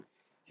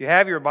you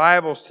have your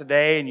Bibles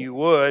today and you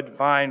would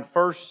find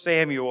 1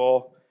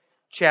 Samuel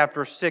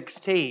chapter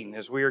 16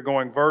 as we are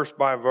going verse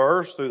by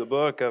verse through the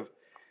book of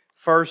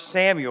 1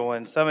 Samuel.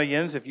 And some of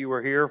you, if you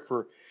were here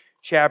for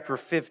chapter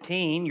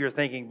 15, you're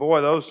thinking, boy,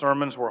 those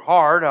sermons were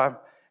hard. I'm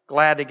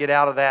glad to get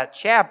out of that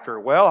chapter.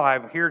 Well,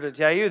 I'm here to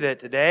tell you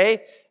that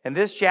today, and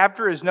this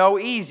chapter is no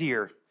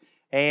easier.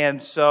 And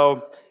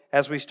so,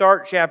 as we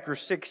start chapter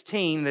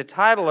 16, the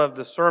title of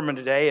the sermon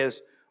today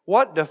is,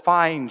 What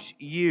Defines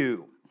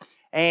You?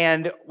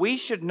 And we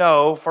should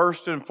know,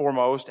 first and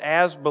foremost,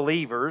 as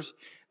believers,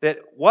 that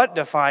what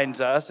defines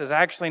us is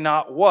actually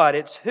not what,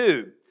 it's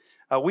who.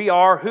 We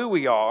are who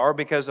we are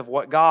because of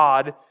what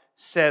God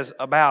says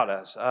about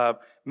us.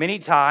 Many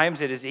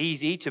times it is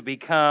easy to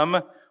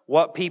become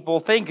what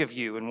people think of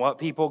you and what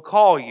people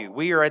call you.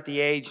 We are at the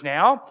age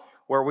now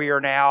where we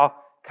are now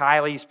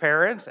Kylie's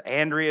parents,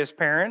 Andrea's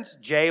parents,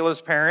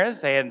 Jayla's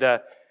parents, and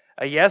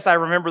yes, I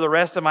remember the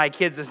rest of my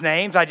kids'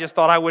 names. I just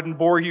thought I wouldn't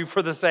bore you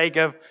for the sake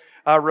of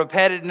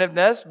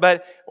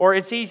repetitiveness, or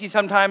it's easy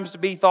sometimes to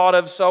be thought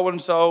of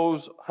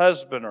so-and-so's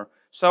husband or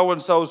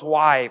so-and-so's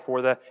wife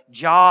or the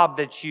job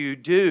that you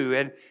do.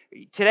 And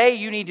today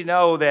you need to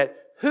know that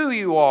who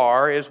you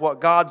are is what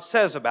God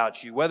says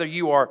about you. Whether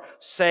you are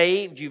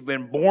saved, you've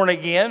been born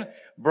again,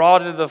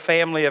 brought into the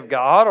family of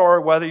God, or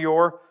whether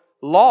you're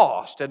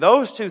lost. And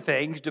those two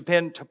things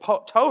depend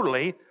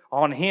totally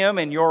on Him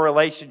and your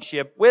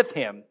relationship with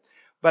Him.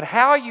 But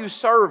how you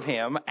serve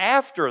Him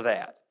after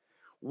that,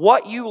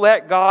 what you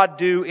let God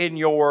do in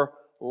your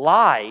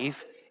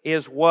life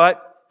is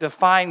what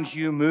defines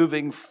you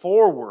moving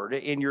forward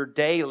in your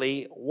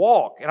daily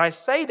walk. And I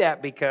say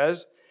that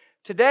because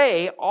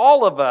today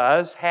all of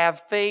us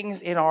have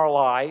things in our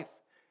life,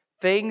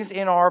 things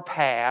in our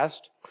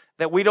past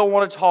that we don't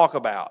want to talk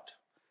about.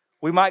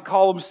 We might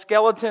call them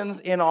skeletons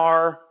in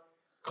our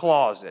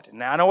closet.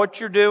 Now I know what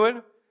you're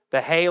doing. The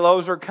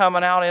halos are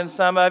coming out in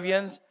some of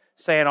you,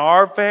 saying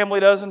our family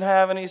doesn't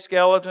have any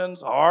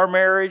skeletons, our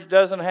marriage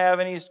doesn't have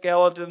any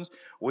skeletons,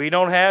 we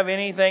don't have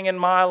anything in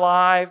my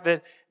life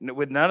that,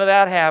 with none of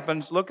that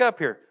happens. Look up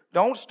here.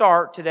 Don't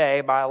start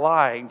today by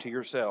lying to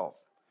yourself.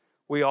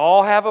 We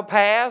all have a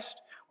past,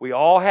 we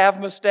all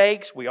have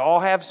mistakes, we all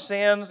have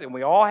sins, and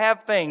we all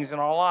have things in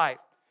our life.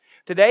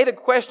 Today the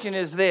question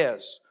is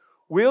this: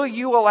 will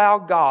you allow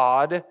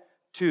God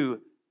to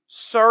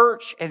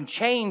search and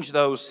change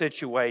those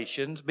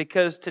situations?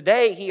 Because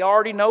today He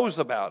already knows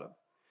about them.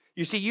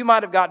 You see, you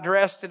might have got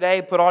dressed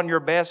today, put on your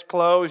best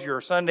clothes,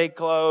 your Sunday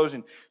clothes,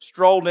 and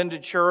strolled into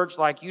church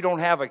like you don't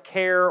have a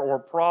care or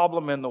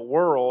problem in the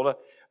world.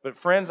 But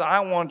friends, I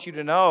want you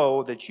to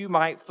know that you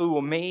might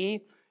fool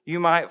me, you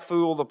might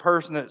fool the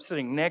person that's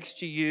sitting next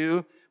to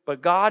you,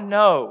 but God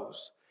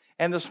knows.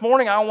 And this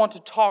morning I want to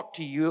talk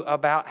to you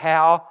about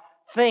how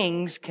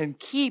things can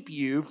keep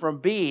you from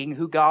being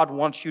who God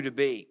wants you to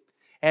be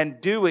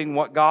and doing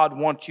what God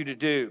wants you to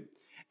do.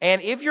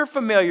 And if you're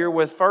familiar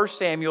with 1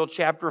 Samuel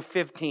chapter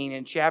 15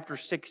 and chapter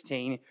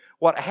 16,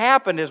 what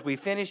happened as we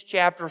finished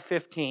chapter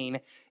 15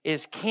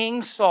 is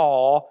King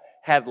Saul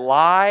had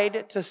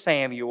lied to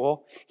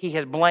Samuel. He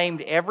had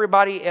blamed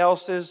everybody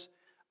else's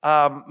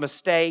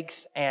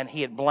mistakes, and he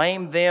had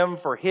blamed them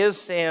for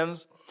his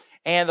sins.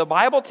 And the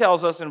Bible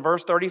tells us in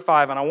verse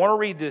 35, and I want to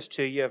read this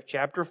to you of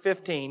chapter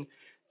 15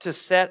 to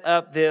set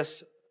up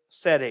this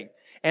setting.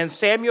 And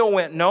Samuel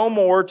went no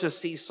more to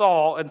see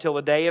Saul until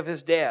the day of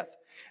his death.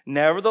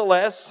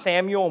 Nevertheless,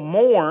 Samuel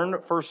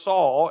mourned for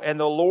Saul, and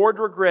the Lord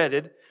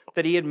regretted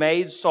that He had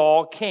made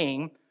Saul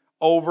king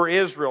over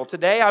Israel.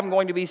 Today I'm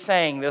going to be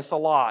saying this a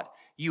lot.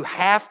 You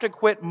have to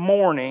quit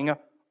mourning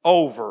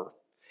over.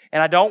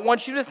 And I don't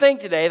want you to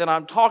think today that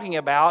I'm talking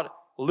about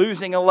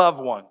losing a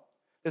loved one.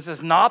 This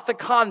is not the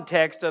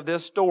context of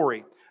this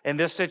story and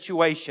this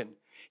situation.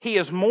 He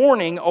is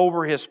mourning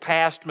over his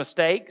past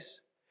mistakes.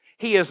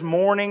 He is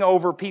mourning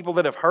over people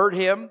that have hurt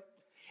him.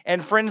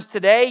 And friends,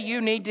 today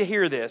you need to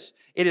hear this.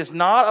 It is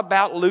not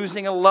about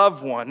losing a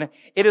loved one.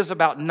 It is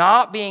about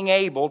not being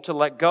able to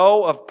let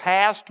go of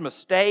past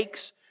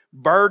mistakes,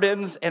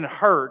 burdens, and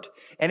hurt.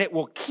 And it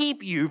will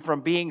keep you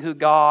from being who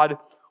God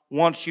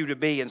wants you to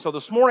be. And so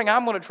this morning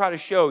I'm going to try to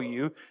show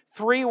you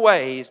 3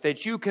 ways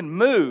that you can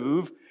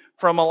move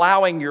from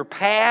allowing your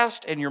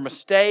past and your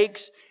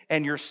mistakes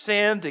and your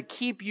sin to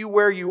keep you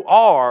where you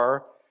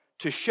are,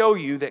 to show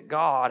you that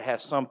God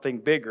has something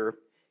bigger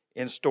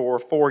in store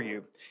for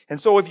you.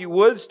 And so if you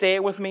would,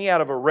 stand with me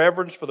out of a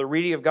reverence for the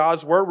reading of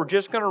God's Word. We're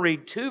just going to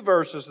read 2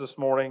 verses this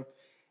morning,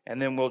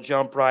 and then we'll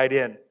jump right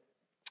in.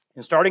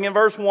 And starting in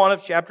verse 1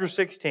 of chapter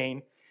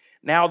 16,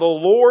 Now the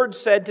Lord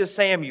said to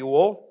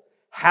Samuel,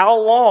 How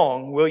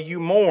long will you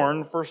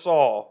mourn for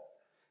Saul,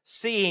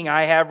 seeing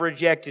I have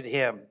rejected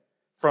him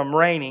from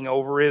reigning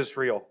over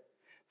Israel?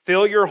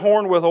 Fill your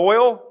horn with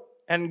oil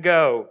and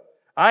go.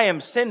 I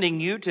am sending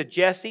you to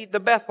Jesse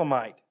the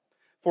Bethlehemite,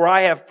 for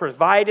I have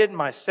provided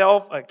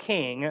myself a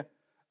king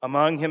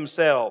among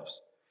himself.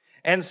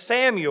 And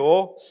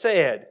Samuel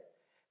said,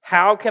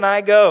 How can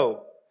I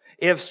go?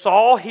 If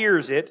Saul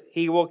hears it,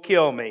 he will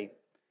kill me.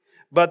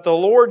 But the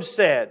Lord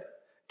said,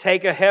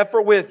 Take a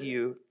heifer with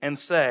you and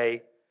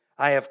say,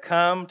 I have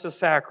come to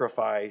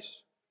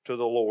sacrifice to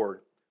the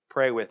Lord.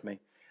 Pray with me.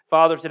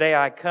 Father, today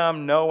I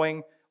come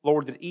knowing,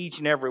 Lord, that each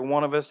and every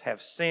one of us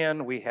have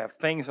sinned. We have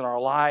things in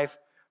our life,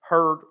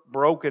 hurt,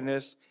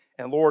 brokenness.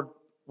 And Lord,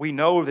 we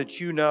know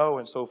that you know.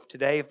 And so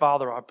today,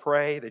 Father, I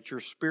pray that your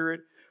Spirit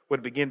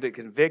would begin to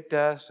convict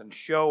us and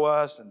show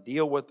us and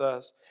deal with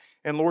us.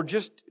 And Lord,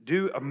 just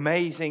do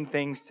amazing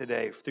things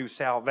today through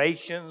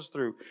salvations,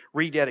 through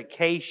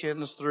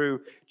rededications,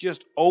 through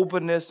just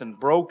openness and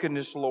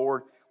brokenness,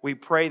 Lord. We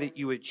pray that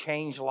you would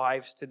change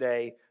lives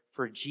today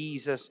for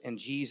Jesus and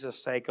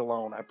Jesus' sake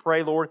alone. I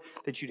pray, Lord,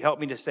 that you'd help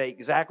me to say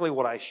exactly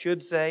what I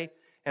should say.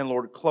 And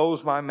Lord,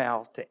 close my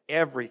mouth to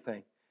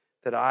everything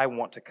that I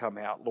want to come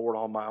out, Lord,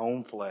 on my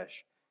own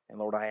flesh. And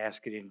Lord, I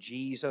ask it in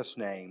Jesus'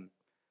 name.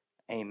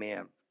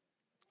 Amen.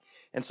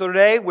 And so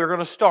today we're going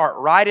to start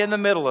right in the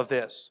middle of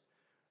this.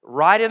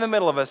 Right in the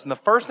middle of us. And the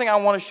first thing I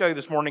want to show you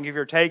this morning, if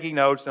you're taking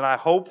notes, and I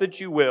hope that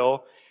you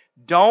will,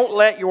 don't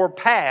let your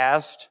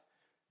past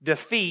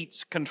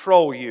defeats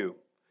control you.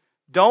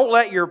 Don't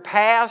let your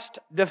past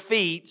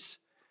defeats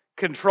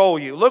control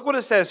you. Look what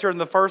it says here in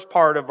the first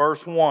part of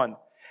verse 1.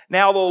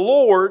 Now the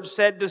Lord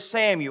said to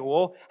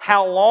Samuel,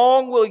 how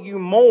long will you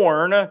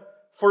mourn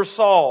for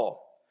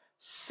Saul,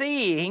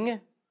 seeing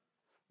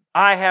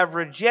I have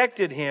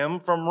rejected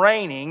him from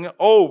reigning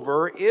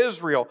over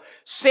Israel?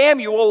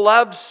 Samuel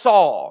loved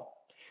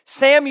Saul.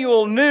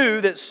 Samuel knew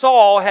that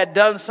Saul had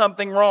done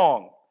something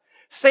wrong.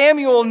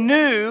 Samuel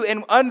knew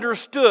and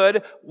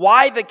understood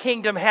why the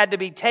kingdom had to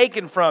be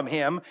taken from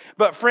him.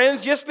 But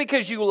friends, just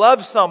because you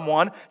love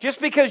someone,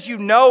 just because you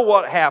know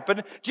what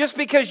happened, just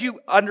because you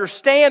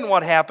understand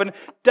what happened,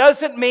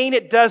 doesn't mean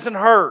it doesn't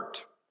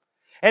hurt.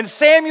 And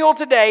Samuel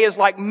today is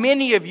like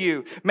many of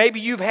you. Maybe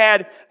you've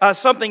had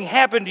something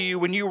happen to you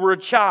when you were a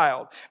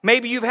child.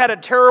 Maybe you've had a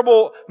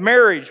terrible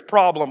marriage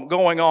problem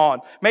going on.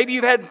 Maybe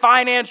you've had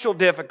financial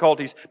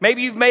difficulties.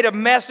 Maybe you've made a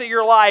mess of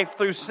your life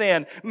through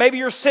sin. Maybe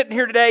you're sitting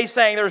here today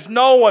saying, there's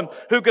no one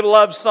who could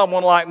love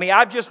someone like me.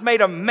 I've just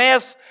made a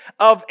mess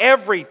of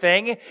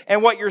everything.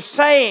 And what you're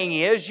saying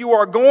is you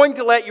are going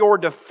to let your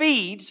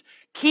defeats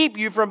keep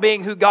you from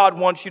being who God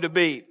wants you to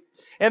be.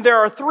 And there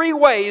are three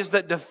ways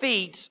that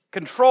defeats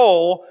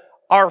control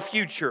our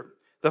future.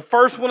 The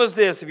first one is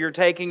this, if you're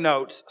taking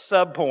notes,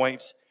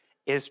 subpoints,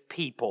 is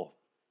people.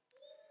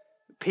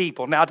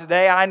 People. Now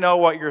today I know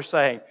what you're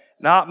saying.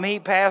 Not me,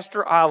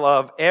 Pastor. I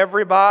love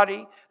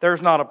everybody.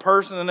 There's not a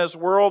person in this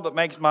world that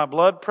makes my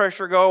blood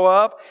pressure go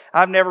up.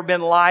 I've never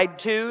been lied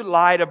to,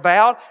 lied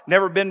about,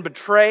 never been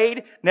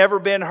betrayed, never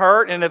been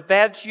hurt. And if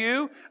that's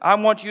you, I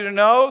want you to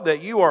know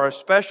that you are a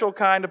special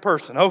kind of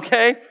person,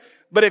 okay?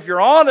 But if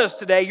you're honest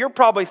today, you're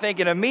probably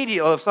thinking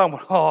immediately of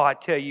someone, oh, I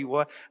tell you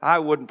what, I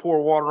wouldn't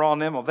pour water on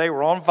them if they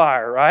were on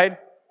fire, right?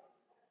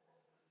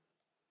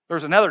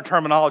 There's another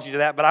terminology to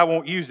that, but I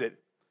won't use it.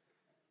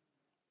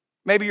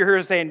 Maybe you're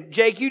here saying,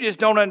 Jake, you just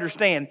don't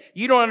understand.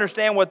 You don't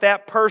understand what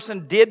that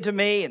person did to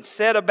me and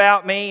said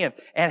about me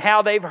and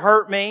how they've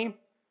hurt me.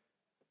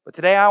 But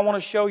today I want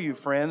to show you,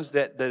 friends,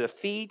 that the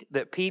defeat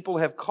that people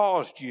have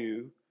caused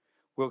you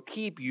will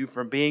keep you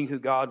from being who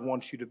God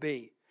wants you to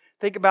be.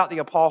 Think about the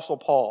Apostle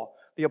Paul.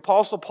 The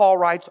Apostle Paul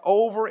writes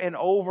over and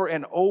over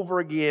and over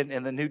again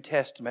in the New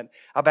Testament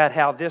about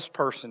how this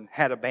person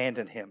had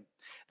abandoned him.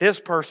 This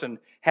person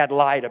had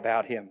lied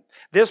about him.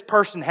 This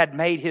person had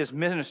made his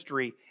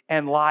ministry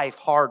and life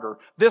harder.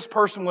 This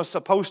person was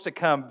supposed to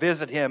come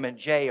visit him in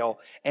jail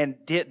and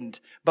didn't.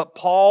 But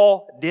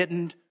Paul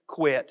didn't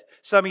quit.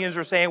 Some of you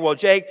are saying, well,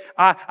 Jake,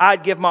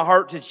 I'd give my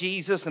heart to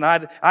Jesus and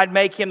I'd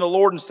make Him the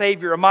Lord and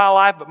Savior of my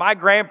life, but my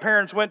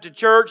grandparents went to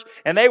church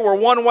and they were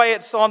one way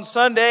on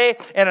Sunday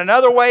and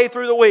another way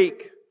through the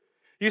week.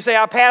 You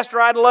say, Pastor,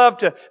 I'd love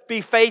to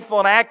be faithful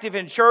and active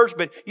in church,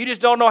 but you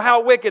just don't know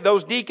how wicked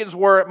those deacons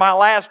were at my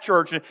last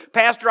church. And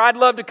Pastor, I'd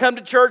love to come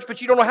to church,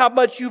 but you don't know how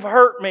much you've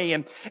hurt me.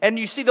 And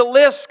you see the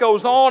list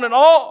goes on and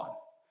on.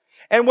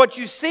 And what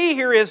you see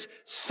here is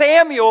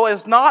Samuel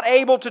is not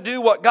able to do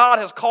what God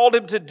has called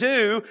him to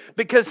do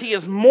because he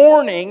is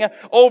mourning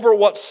over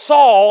what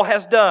Saul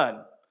has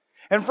done.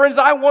 And friends,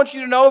 I want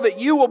you to know that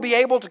you will be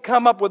able to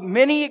come up with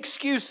many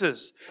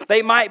excuses.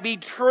 They might be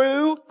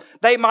true,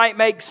 they might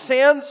make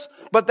sense,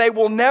 but they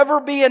will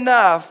never be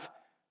enough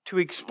to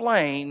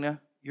explain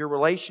your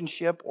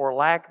relationship or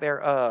lack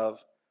thereof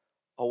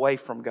away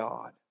from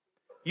God.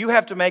 You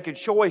have to make a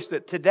choice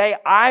that today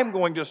I'm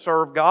going to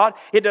serve God.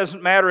 It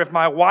doesn't matter if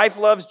my wife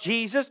loves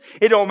Jesus.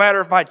 It don't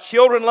matter if my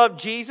children love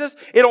Jesus.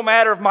 It don't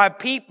matter if my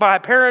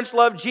parents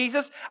love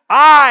Jesus.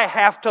 I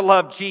have to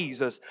love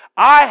Jesus.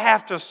 I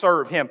have to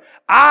serve Him.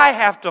 I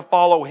have to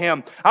follow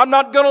Him. I'm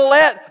not going to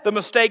let the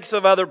mistakes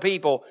of other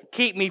people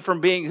keep me from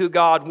being who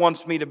God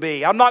wants me to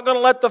be. I'm not going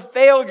to let the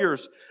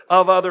failures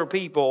of other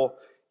people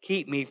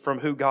keep me from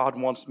who God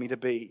wants me to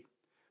be.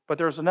 But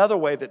there's another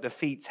way that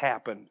defeats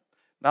happen.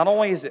 Not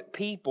only is it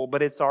people,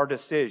 but it's our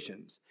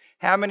decisions.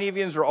 How many of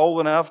you are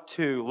old enough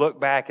to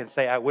look back and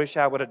say, I wish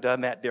I would have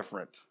done that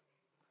different?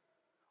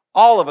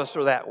 All of us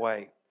are that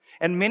way.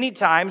 And many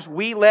times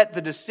we let the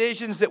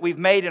decisions that we've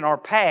made in our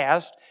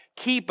past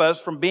keep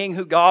us from being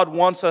who God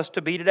wants us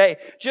to be today.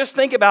 Just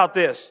think about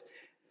this.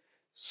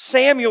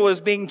 Samuel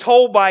is being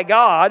told by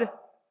God,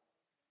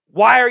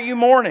 why are you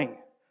mourning?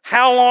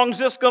 How long is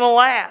this going to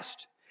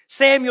last?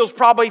 Samuel's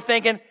probably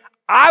thinking,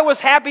 I was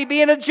happy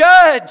being a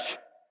judge.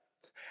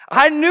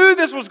 I knew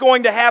this was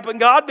going to happen,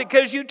 God,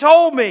 because you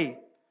told me.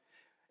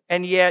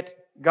 And yet,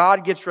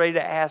 God gets ready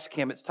to ask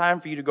him, it's time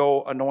for you to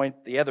go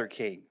anoint the other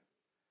king.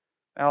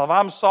 Now, if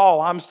I'm Saul,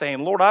 I'm saying,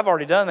 Lord, I've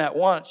already done that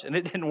once, and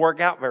it didn't work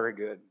out very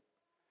good.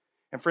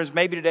 And friends,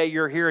 maybe today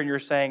you're here and you're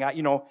saying,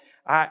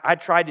 I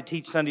tried to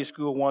teach Sunday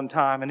school one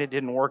time, and it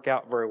didn't work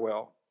out very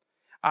well.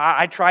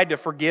 I tried to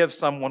forgive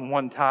someone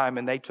one time,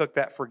 and they took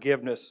that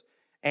forgiveness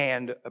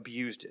and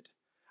abused it.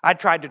 I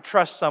tried to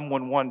trust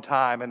someone one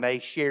time, and they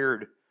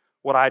shared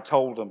what I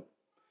told them.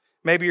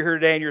 Maybe you're here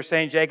today and you're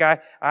saying, Jake,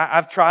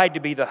 I've tried to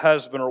be the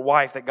husband or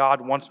wife that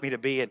God wants me to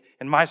be,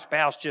 and my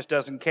spouse just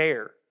doesn't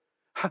care.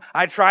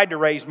 I tried to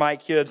raise my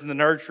kids in the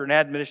nurture and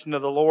admonition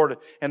of the Lord,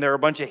 and they're a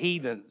bunch of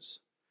heathens.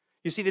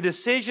 You see, the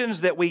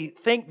decisions that we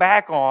think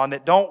back on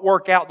that don't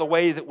work out the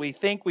way that we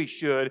think we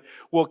should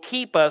will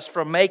keep us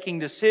from making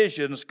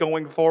decisions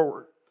going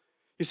forward.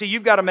 You see,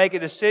 you've got to make a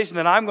decision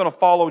that I'm going to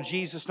follow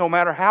Jesus no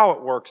matter how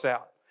it works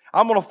out.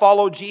 I'm going to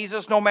follow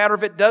Jesus no matter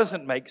if it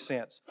doesn't make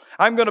sense.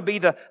 I'm going to be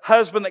the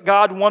husband that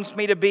God wants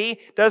me to be.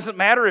 Doesn't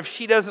matter if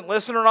she doesn't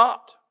listen or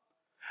not.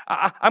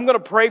 I'm going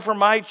to pray for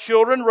my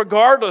children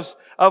regardless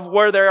of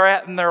where they're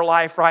at in their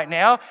life right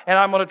now. And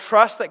I'm going to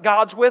trust that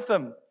God's with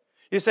them.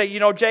 You say,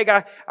 Jake,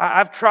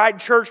 I've tried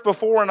church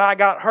before and I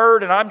got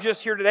hurt and I'm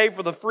just here today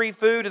for the free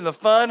food and the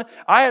fun.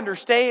 I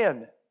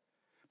understand.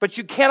 But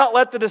you cannot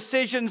let the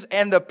decisions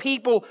and the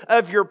people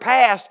of your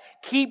past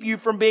keep you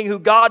from being who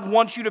God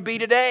wants you to be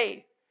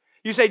today.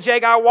 You say,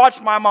 Jake, I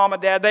watched my mom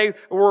and dad. They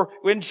were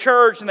in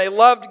church and they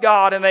loved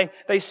God and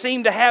they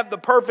seemed to have the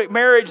perfect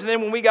marriage. And then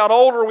when we got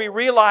older, we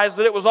realized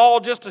that it was all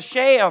just a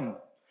sham.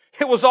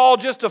 It was all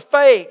just a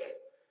fake.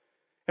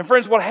 And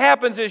friends, what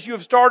happens is you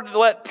have started to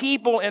let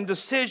people and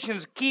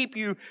decisions keep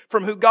you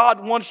from who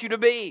God wants you to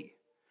be.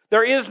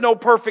 There is no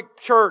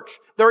perfect church.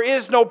 There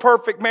is no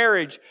perfect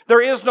marriage.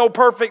 There is no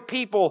perfect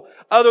people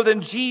other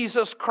than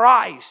Jesus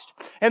Christ.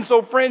 And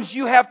so, friends,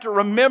 you have to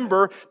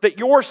remember that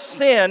your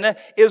sin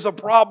is a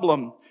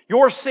problem.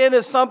 Your sin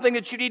is something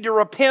that you need to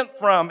repent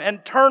from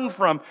and turn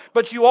from.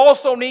 But you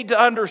also need to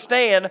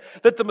understand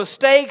that the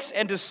mistakes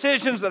and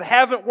decisions that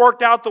haven't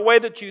worked out the way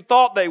that you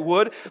thought they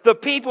would, the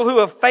people who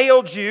have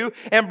failed you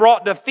and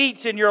brought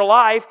defeats in your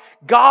life,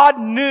 God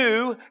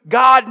knew,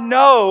 God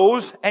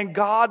knows, and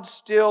God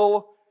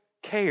still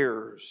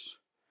cares.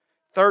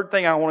 Third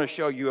thing I want to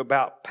show you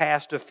about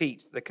past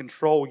defeats that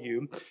control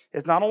you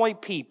is not only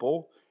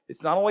people,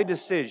 it's not only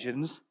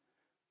decisions,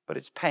 but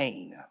it's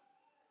pain.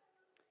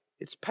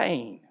 It's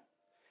pain.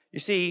 You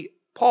see,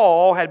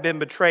 Paul had been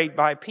betrayed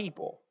by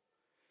people.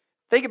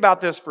 Think about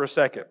this for a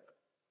second.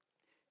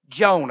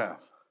 Jonah.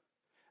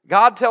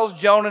 God tells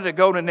Jonah to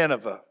go to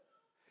Nineveh.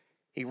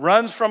 He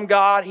runs from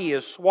God. He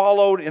is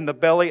swallowed in the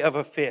belly of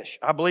a fish.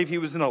 I believe he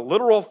was in a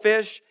literal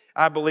fish.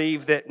 I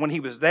believe that when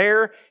he was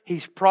there,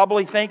 he's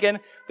probably thinking,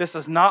 this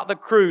is not the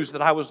cruise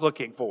that I was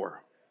looking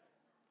for.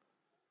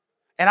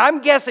 And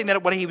I'm guessing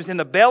that when he was in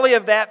the belly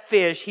of that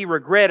fish, he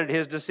regretted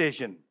his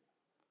decision.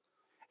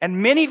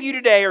 And many of you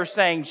today are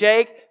saying,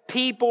 Jake,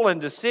 people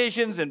and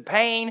decisions and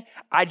pain,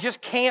 I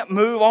just can't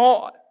move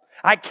on.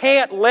 I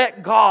can't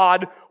let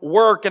God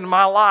work in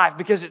my life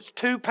because it's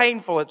too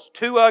painful, it's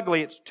too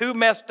ugly, it's too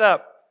messed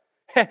up.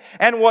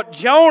 And what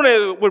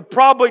Jonah would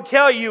probably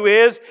tell you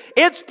is,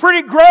 it's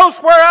pretty gross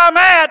where I'm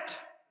at.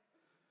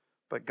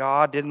 But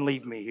God didn't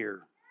leave me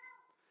here.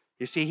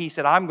 You see, he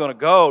said, I'm going to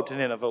go to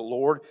Nineveh,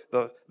 Lord.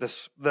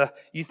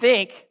 You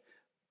think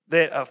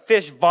that a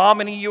fish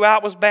vomiting you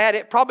out was bad?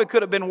 It probably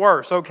could have been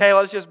worse, okay?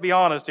 Let's just be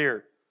honest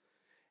here.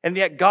 And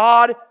yet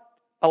God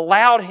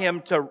allowed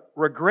him to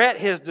regret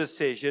his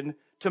decision,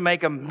 to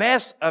make a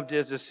mess of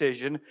his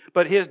decision,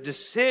 but his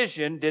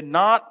decision did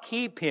not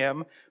keep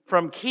him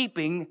from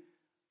doing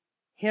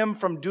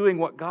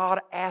what God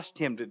asked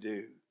him to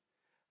do.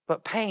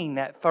 But pain,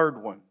 that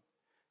third one.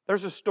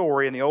 There's a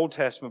story in the Old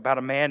Testament about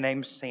a man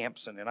named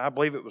Samson, and I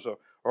believe it was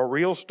a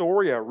real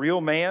story, a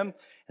real man.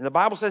 And the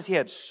Bible says he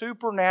had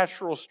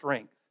supernatural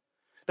strength.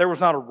 There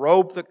was not a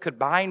rope that could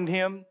bind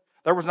him.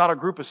 There was not a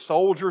group of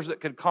soldiers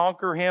that could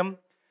conquer him.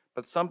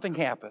 But something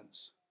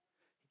happens.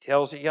 He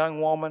tells a young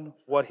woman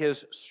what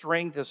his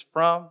strength is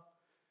from.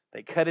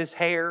 They cut his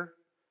hair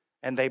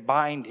and they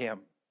bind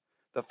him.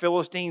 The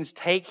Philistines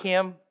take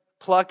him,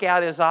 pluck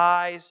out his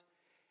eyes,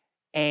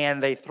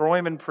 and they throw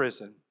him in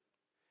prison.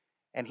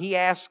 And he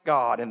asks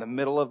God in the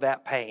middle of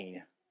that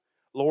pain,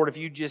 Lord, if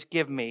you just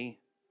give me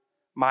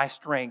my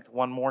strength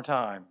one more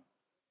time.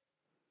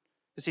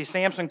 You see,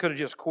 Samson could have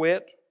just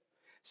quit.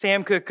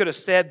 Sam could have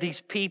said,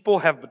 these people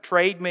have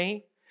betrayed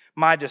me.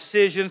 My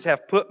decisions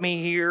have put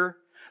me here.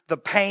 The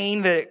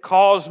pain that it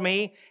caused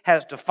me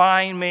has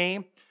defined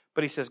me.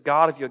 But he says,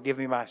 God, if you'll give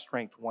me my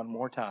strength one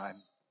more time.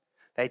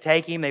 They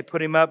take him, they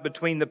put him up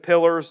between the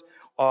pillars,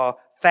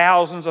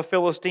 Thousands of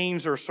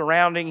Philistines are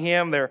surrounding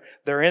him.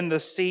 They're in the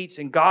seats,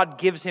 and God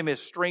gives him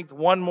his strength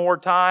one more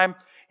time,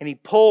 and he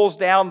pulls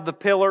down the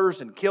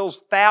pillars and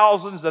kills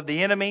thousands of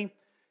the enemy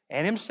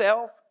and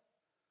himself.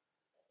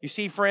 You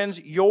see, friends,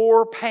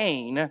 your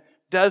pain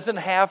doesn't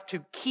have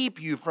to keep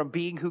you from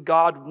being who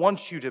God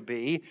wants you to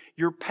be.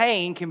 Your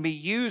pain can be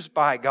used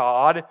by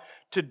God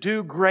to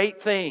do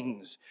great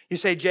things. You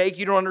say, Jake,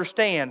 you don't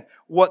understand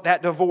what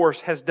that divorce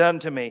has done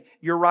to me.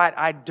 You're right,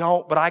 I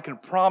don't, but I can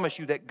promise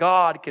you that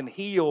God can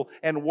heal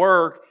and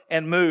work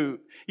and move.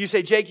 You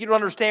say, Jake, you don't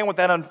understand what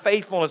that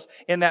unfaithfulness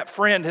in that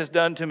friend has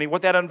done to me,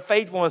 what that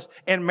unfaithfulness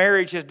in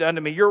marriage has done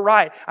to me. You're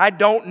right, I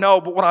don't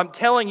know, but what I'm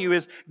telling you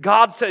is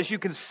God says you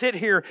can sit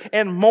here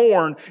and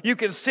mourn. You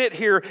can sit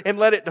here and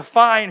let it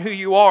define who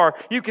you are.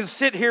 You can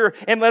sit here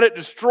and let it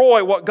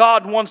destroy what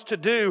God wants to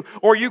do.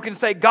 Or you can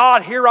say,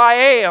 God, here I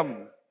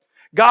am.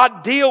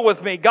 God, deal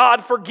with me.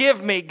 God,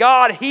 forgive me.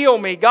 God, heal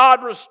me.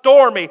 God,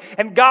 restore me.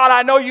 And God,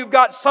 I know you've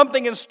got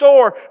something in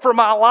store for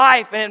my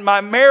life and in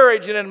my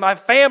marriage and in my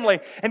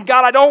family. And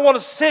God, I don't want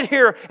to sit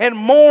here and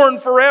mourn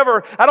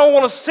forever. I don't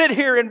want to sit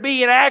here and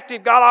be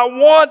inactive. God, I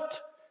want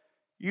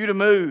you to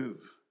move.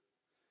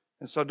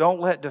 And so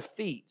don't let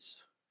defeats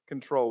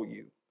control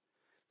you.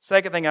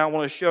 Second thing I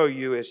want to show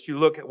you as you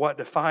look at what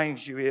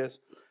defines you is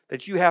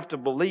that you have to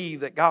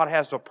believe that God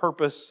has a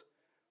purpose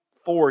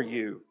for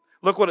you.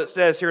 Look what it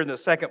says here in the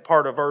second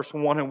part of verse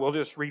 1, and we'll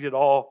just read it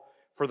all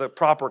for the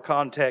proper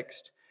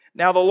context.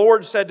 Now the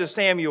Lord said to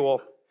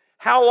Samuel,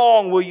 how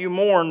long will you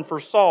mourn for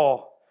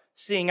Saul,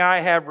 seeing I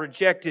have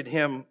rejected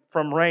him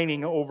from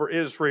reigning over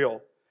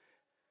Israel?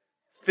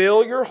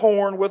 Fill your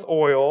horn with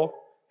oil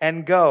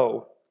and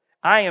go.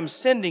 I am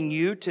sending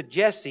you to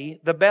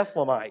Jesse the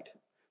Bethlehemite,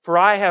 for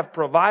I have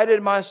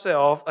provided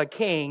myself a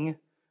king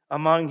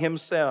among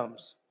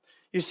himself.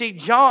 You see,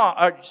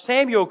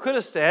 Samuel could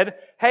have said,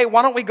 hey,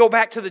 why don't we go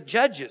back to the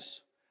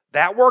judges?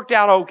 That worked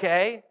out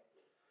okay.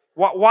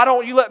 Why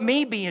don't you let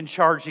me be in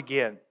charge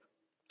again?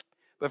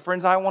 But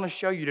friends, I want to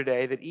show you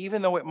today that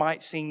even though it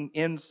might seem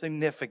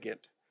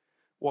insignificant,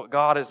 what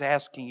God is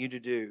asking you to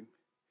do,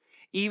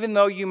 even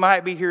though you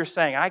might be here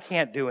saying, I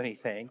can't do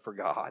anything for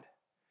God.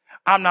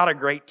 I'm not a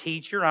great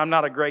teacher. I'm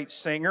not a great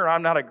singer.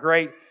 I'm not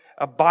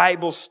a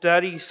Bible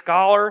study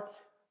scholar.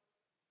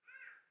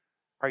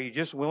 Are you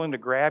just willing to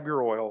grab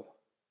your oil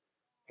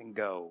and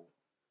go?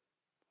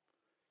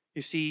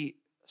 You see,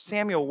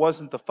 Samuel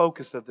wasn't the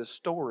focus of this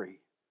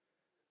story.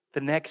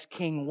 The next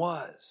king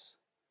was.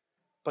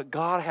 But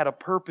God had a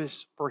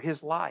purpose for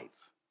his life.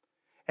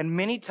 And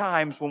many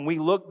times when we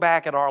look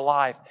back at our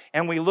life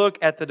and we look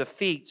at the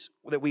defeats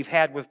that we've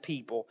had with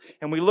people,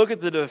 and we look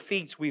at the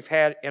defeats we've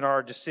had in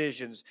our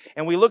decisions,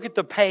 and we look at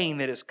the pain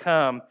that has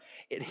come,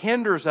 it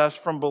hinders us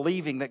from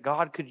believing that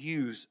God could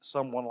use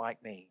someone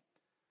like me.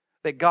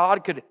 That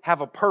God could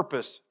have a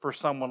purpose for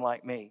someone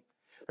like me.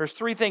 There's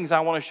three things I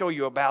want to show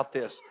you about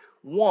this.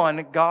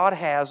 One, God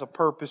has a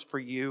purpose for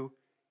you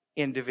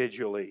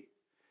individually.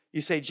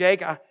 You say,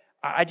 Jake,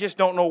 I just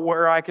don't know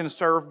where I can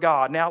serve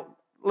God. Now,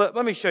 let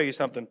me show you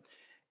something.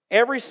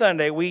 Every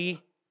Sunday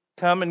we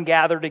come and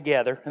gather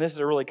together, and this is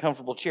a really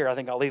comfortable chair. I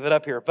think I'll leave it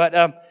up here. But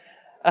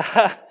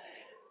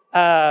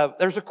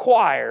there's a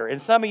choir,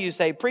 and some of you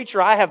say,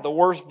 preacher, I have the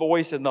worst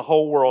voice in the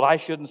whole world. I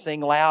shouldn't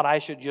sing loud. I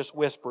should just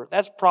whisper.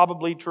 That's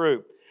probably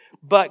true.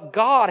 But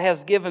God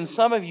has given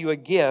some of you a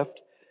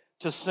gift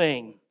to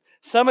sing.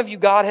 Some of you,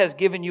 God has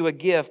given you a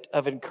gift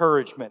of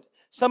encouragement.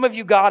 Some of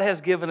you, God has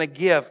given a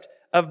gift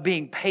of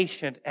being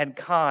patient and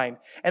kind.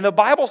 And the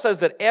Bible says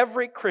that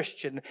every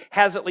Christian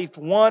has at least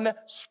one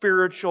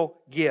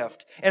spiritual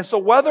gift. And so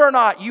whether or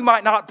not you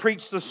might not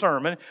preach the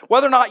sermon,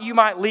 whether or not you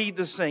might lead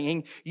the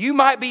singing, you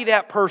might be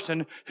that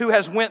person who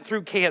has went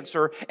through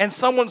cancer and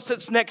someone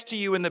sits next to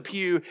you in the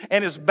pew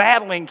and is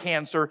battling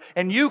cancer,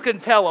 and you can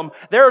tell them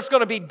there's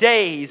going to be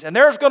days and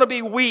there's going to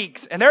be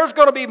weeks and there's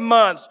going to be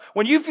months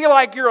when you feel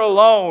like you're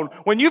alone,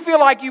 when you feel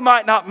like you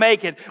might not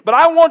make it. But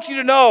I want you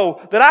to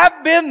know that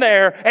I've been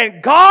there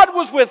and God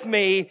was with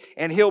me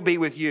and He'll be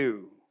with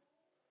you.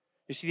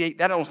 You see,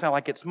 that don't sound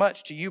like it's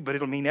much to you, but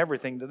it'll mean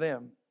everything to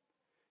them.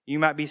 You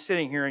might be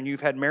sitting here and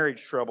you've had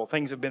marriage trouble.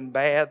 Things have been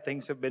bad.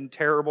 Things have been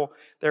terrible.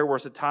 There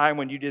was a time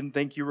when you didn't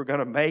think you were going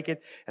to make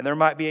it. And there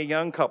might be a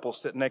young couple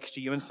sitting next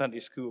to you in Sunday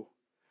school.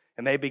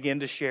 And they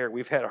begin to share,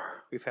 we've had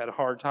a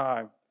hard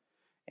time.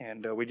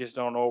 And we just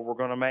don't know if we're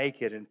going to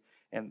make it.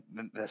 And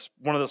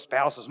one of the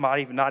spouses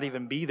might not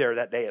even be there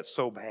that day. It's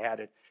so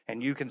bad.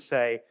 And you can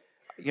say,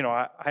 you know,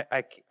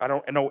 I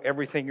don't know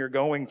everything you're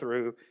going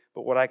through,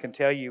 but what I can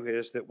tell you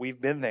is that we've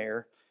been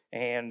there,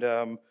 and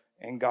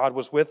God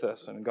was with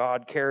us, and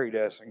God carried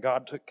us, and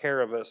God took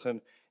care of us,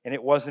 and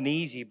it wasn't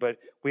easy, but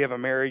we have a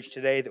marriage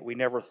today that we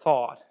never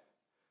thought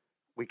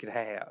we could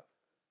have.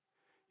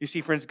 You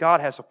see, friends, God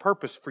has a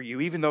purpose for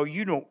you, even though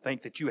you don't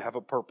think that you have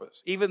a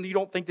purpose, even though you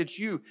don't think that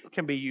you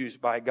can be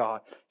used by God.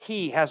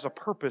 He has a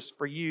purpose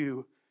for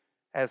you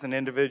as an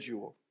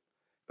individual,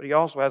 but He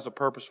also has a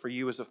purpose for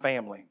you as a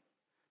family.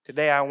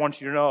 Today, I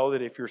want you to know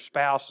that if your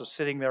spouse is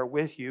sitting there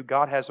with you,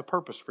 God has a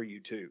purpose for you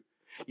too.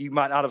 You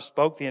might not have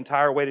spoke the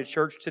entire way to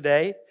church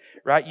today,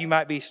 right? You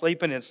might be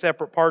sleeping in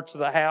separate parts of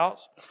the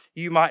house.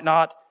 You might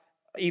not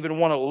even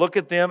want to look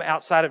at them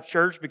outside of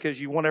church because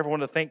you want everyone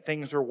to think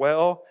things are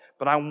well.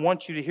 But I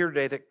want you to hear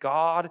today that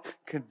God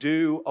can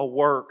do a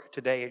work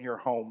today in your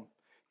home.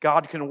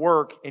 God can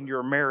work in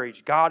your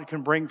marriage. God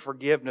can bring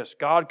forgiveness.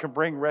 God can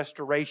bring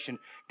restoration.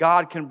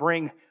 God can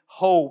bring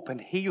hope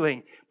and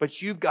healing.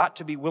 But you've got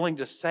to be willing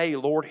to say,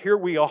 Lord, here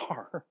we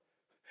are.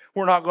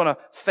 We're not going to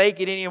fake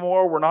it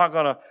anymore. We're not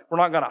going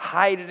to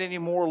hide it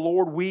anymore.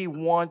 Lord, we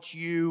want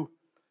you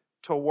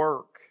to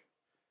work.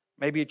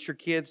 Maybe it's your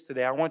kids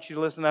today. I want you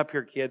to listen up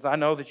here, kids. I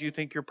know that you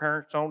think your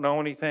parents don't know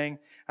anything.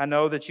 I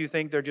know that you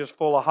think they're just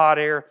full of hot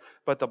air.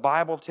 But the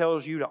Bible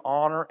tells you to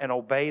honor and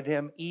obey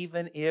them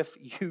even if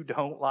you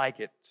don't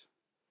like it.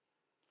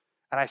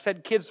 And I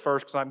said kids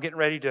first because I'm getting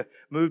ready to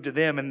move to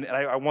them. And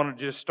I want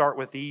to just start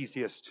with the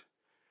easiest.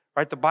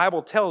 Right? The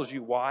Bible tells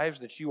you, wives,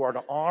 that you are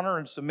to honor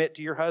and submit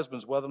to your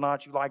husbands, whether or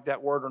not you like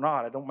that word or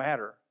not. It don't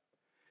matter.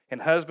 And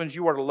husbands,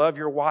 you are to love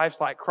your wives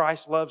like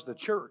Christ loves the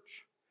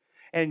church.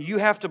 And you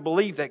have to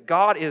believe that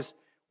God is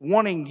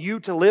wanting you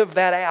to live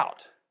that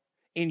out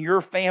in your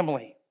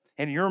family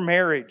and your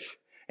marriage.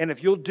 And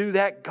if you'll do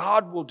that,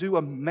 God will do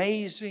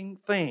amazing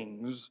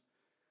things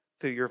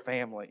through your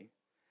family.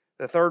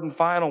 The third and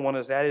final one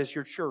is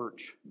your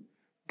church.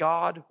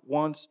 God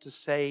wants to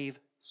save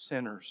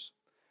sinners.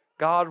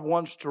 God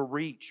wants to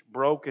reach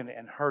broken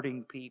and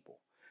hurting people.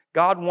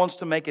 God wants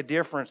to make a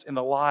difference in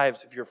the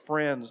lives of your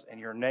friends and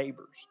your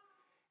neighbors.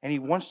 And He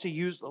wants to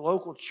use the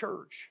local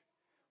church,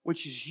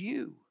 which is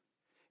you.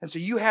 And so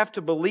you have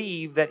to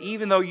believe that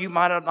even though you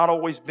might have not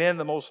always been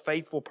the most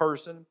faithful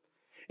person,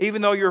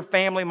 even though your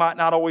family might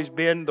not always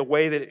been the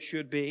way that it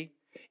should be,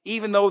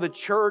 even though the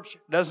church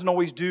doesn't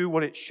always do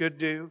what it should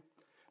do,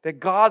 that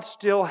God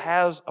still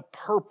has a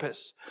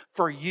purpose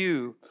for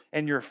you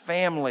and your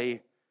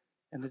family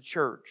and the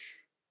church.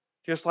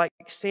 Just like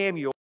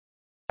Samuel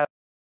had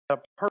a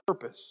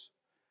purpose.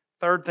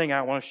 Third thing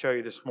I want to show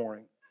you this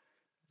morning.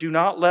 Do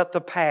not let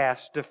the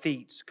past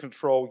defeats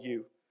control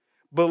you.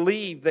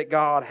 Believe that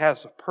God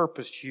has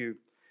purposed you.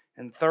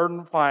 And third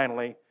and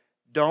finally,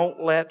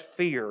 don't let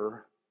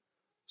fear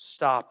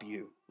stop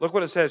you. Look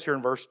what it says here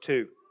in verse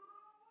 2.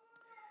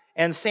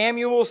 And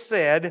Samuel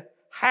said,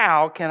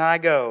 "How can I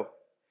go?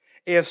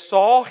 If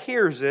Saul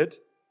hears it,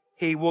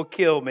 he will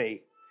kill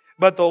me."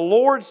 But the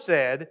Lord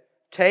said,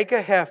 "Take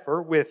a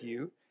heifer with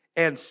you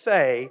and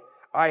say,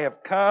 I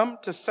have come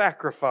to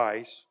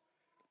sacrifice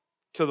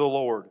to the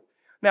Lord."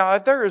 Now,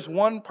 if there is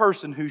one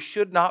person who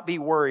should not be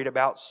worried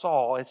about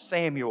Saul, it's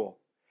Samuel.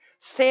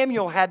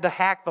 Samuel had to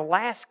hack the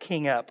last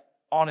king up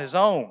on his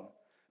own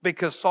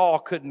because Saul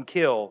couldn't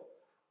kill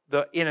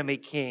the enemy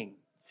king.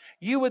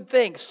 You would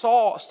think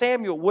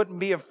Samuel wouldn't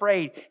be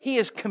afraid. He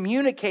is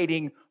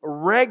communicating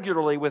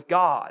regularly with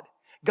God.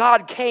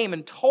 God came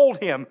and told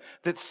him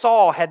that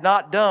Saul had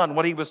not done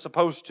what he was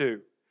supposed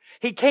to.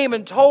 He came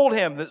and told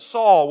him that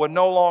Saul would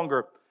no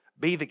longer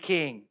be the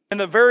king. In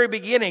the very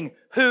beginning,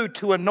 who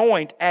to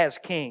anoint as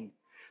king.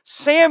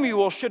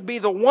 Samuel should be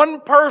the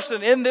one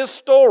person in this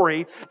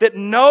story that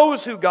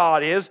knows who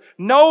God is,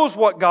 knows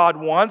what God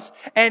wants,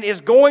 and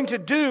is going to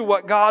do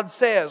what God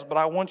says. But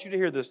I want you to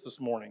hear this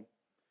morning.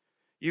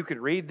 You could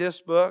read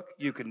this book,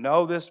 you can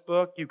know this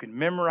book, you can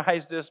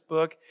memorize this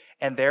book,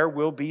 and there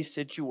will be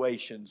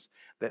situations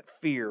that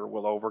fear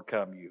will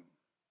overcome you.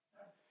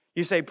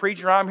 You say,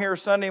 "Preacher, I'm here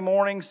Sunday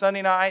morning,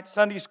 Sunday night,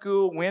 Sunday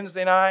school,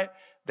 Wednesday night."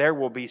 There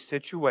will be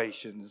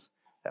situations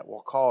that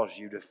will cause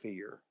you to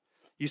fear.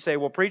 You say,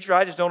 "Well, preacher,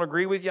 I just don't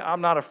agree with you. I'm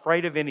not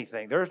afraid of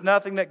anything. There's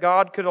nothing that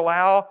God could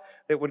allow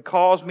that would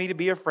cause me to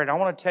be afraid." I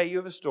want to tell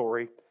you a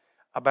story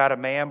about a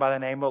man by the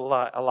name of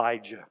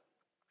Elijah.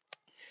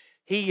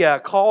 He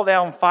called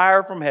down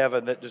fire from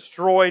heaven that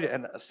destroyed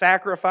a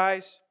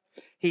sacrifice.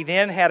 He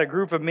then had a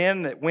group of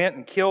men that went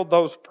and killed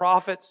those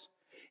prophets.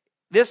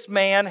 This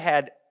man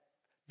had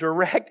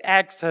direct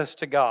access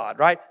to God,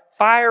 right?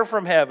 Fire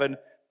from heaven,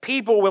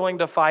 people willing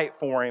to fight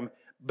for him,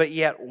 but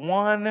yet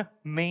one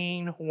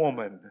mean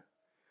woman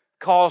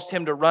caused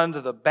him to run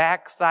to the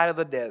backside of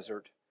the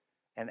desert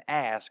and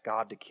ask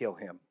God to kill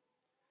him.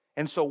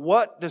 And so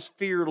what does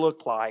fear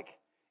look like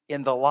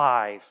in the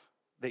life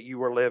that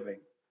you are living?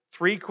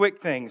 3 quick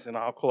things and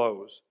I'll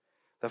close.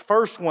 The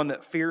first one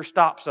that fear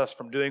stops us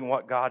from doing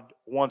what God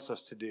wants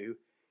us to do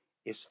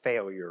is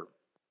failure.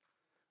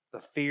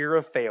 The fear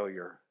of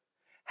failure.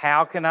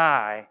 How can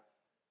I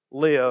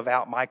live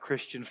out my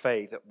Christian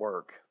faith at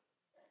work?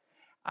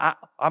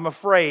 I'm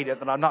afraid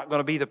that I'm not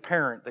going to be the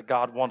parent that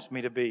God wants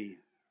me to be.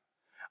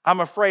 I'm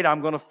afraid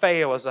I'm going to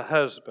fail as a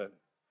husband.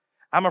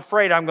 I'm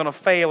afraid I'm going to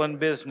fail in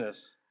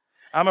business.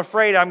 I'm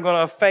afraid I'm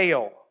going to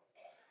fail.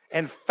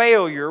 And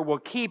failure will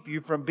keep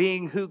you from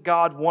being who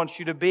God wants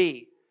you to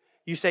be.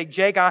 You say,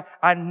 "Jake,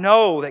 I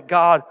know that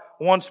God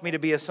wants me to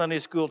be a Sunday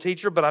school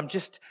teacher, but I'm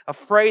just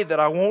afraid that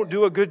I won't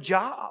do a good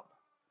job.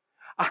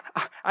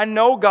 I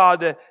know, God,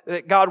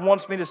 that God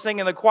wants me to sing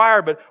in the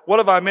choir, but what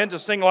if I meant to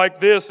sing like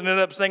this and end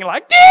up singing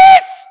like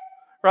this?"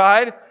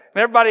 Right? And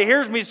everybody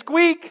hears me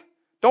squeak,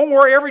 Don't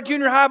worry, every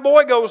junior high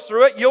boy goes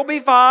through it. You'll be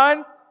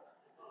fine.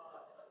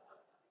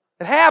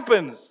 It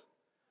happens.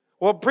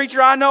 Well,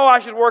 preacher, I know I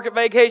should work at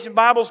Vacation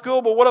Bible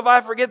School, but what if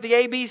I forget the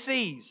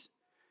ABCs?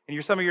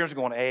 And some of yours are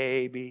going,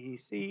 A, B,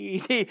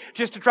 C, D,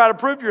 just to try to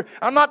prove to you.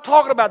 I'm not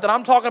talking about that.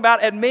 I'm talking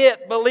about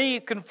admit,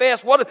 believe,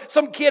 confess. What if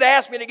some kid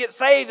asked me to get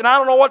saved and I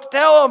don't know what to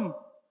tell him?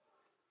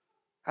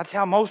 That's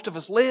how most of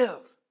us live.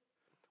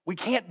 We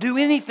can't do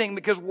anything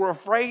because we're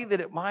afraid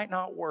that it might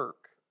not work.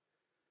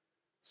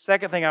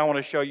 Second thing I want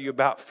to show you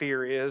about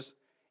fear is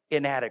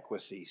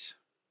inadequacies.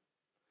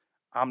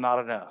 I'm not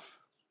enough.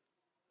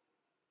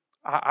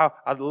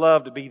 I'd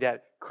love to be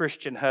that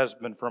Christian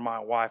husband for my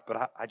wife,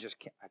 but I just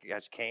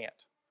can't.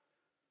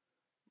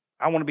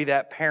 I want to be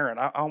that parent.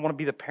 I want to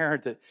be the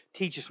parent that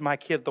teaches my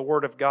kid the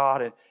Word of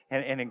God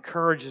and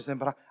encourages them,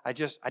 but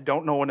I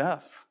don't know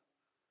enough.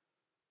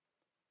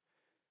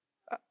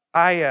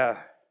 I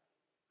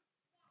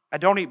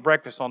don't eat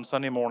breakfast on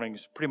Sunday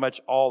mornings pretty much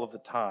all of the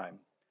time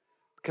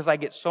because I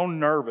get so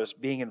nervous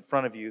being in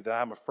front of you that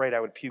I'm afraid I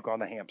would puke on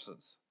the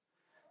Hampsons.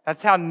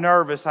 That's how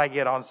nervous I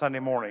get on Sunday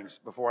mornings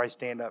before I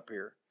stand up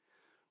here.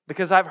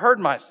 Because I've heard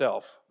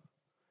myself.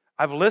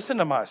 I've listened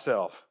to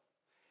myself.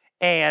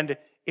 And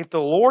if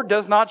the Lord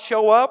does not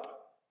show up,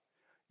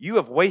 you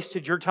have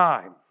wasted your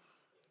time.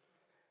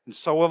 And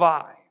so have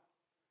I.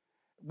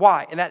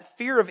 Why? And that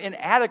fear of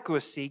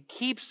inadequacy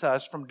keeps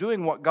us from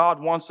doing what God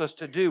wants us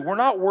to do. We're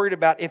not worried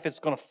about if it's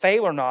going to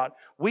fail or not.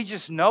 We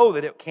just know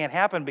that it can't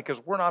happen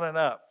because we're not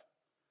enough.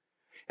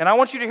 And I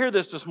want you to hear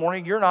this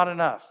morning. You're not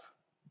enough.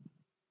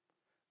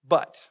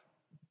 But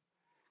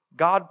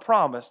God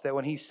promised that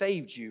when He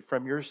saved you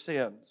from your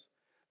sins,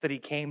 that He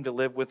came to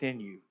live within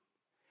you.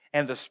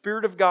 And the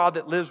Spirit of God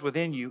that lives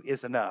within you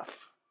is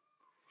enough.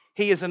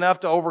 He is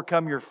enough to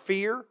overcome your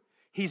fear.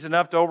 He's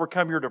enough to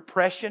overcome your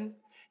depression.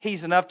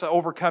 He's enough to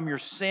overcome your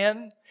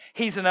sin.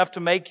 He's enough to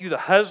make you the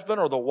husband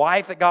or the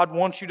wife that God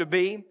wants you to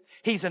be.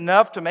 He's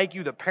enough to make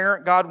you the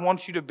parent God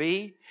wants you to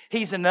be.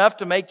 He's enough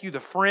to make you the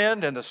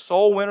friend and the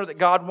soul winner that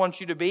God wants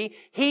you to be.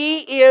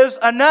 He is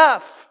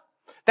enough.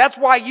 That's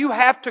why you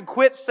have to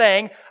quit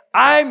saying,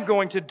 I'm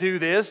going to do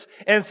this,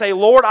 and say,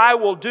 Lord, I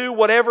will do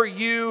whatever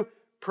you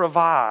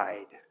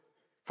provide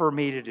for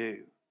me to do.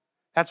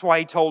 That's why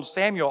He told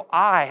Samuel,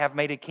 I have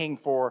made a king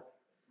for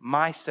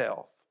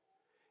myself.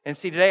 And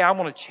see, today I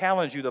want to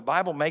challenge you. The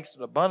Bible makes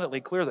it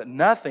abundantly clear that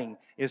nothing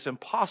is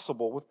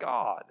impossible with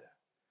God.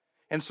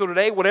 And so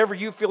today, whatever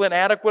you feel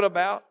inadequate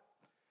about,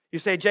 you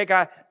say, Jake,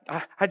 I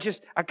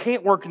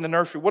can't work in the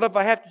nursery. What if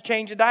I have to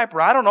change a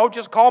diaper? I don't know,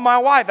 just call my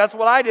wife. That's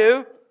what I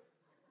do.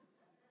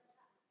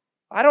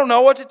 I don't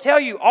know what to tell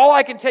you. All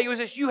I can tell you is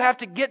this: you have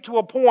to get to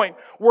a point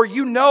where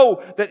you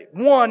know that,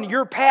 one,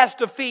 your past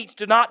defeats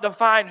do not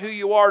define who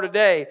you are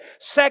today.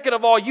 Second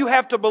of all, you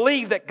have to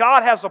believe that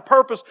God has a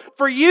purpose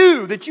for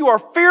you, that you are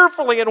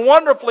fearfully and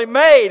wonderfully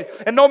made.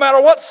 And no matter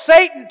what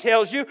Satan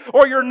tells you,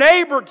 or your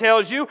neighbor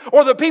tells you,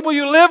 or the people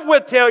you live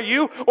with tell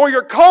you, or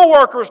your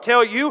coworkers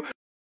tell you,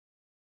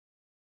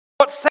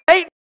 what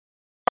Satan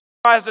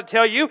tries to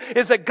tell you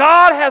is that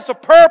God has a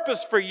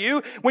purpose for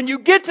you. When you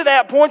get to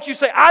that point, you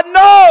say, I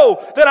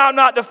know that I'm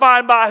not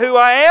defined by who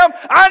I am.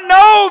 I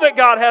know that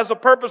God has a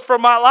purpose for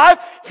my life.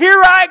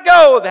 Here I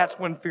go. That's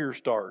when fear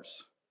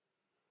starts.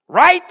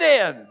 Right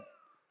then,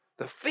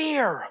 the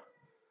fear.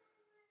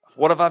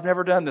 What if I've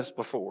never done this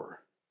before?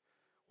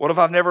 What if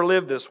I've never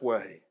lived this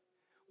way?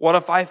 What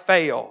if I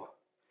fail?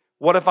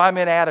 What if I'm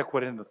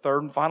inadequate? And the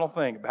third and final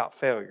thing about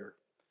failure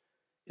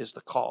is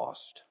the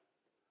cost.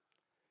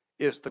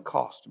 Is the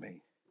cost to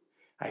me.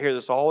 I hear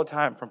this all the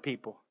time from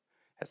people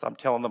as I'm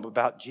telling them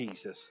about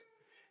Jesus.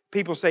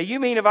 People say, you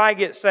mean if I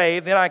get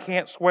saved, then I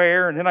can't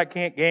swear, and then I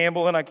can't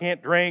gamble, and I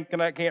can't drink,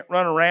 and I can't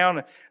run around,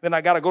 and then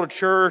I got to go to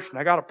church, and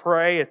I got to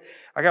pray, and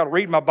I got to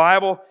read my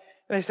Bible.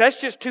 And they say,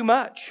 that's just too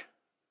much.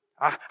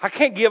 I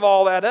can't give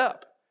all that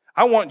up.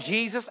 I want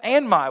Jesus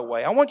and my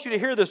way. I want you to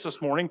hear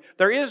this morning.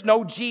 There is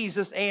no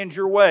Jesus and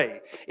your way.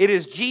 It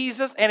is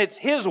Jesus and it's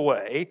His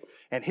way,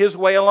 and His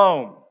way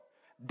alone.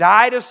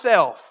 Die to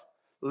self.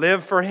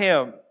 Live for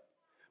Him.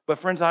 But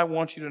friends, I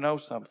want you to know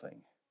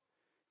something.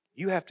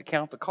 You have to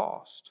count the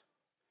cost.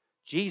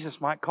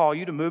 Jesus might call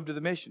you to move to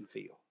the mission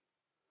field.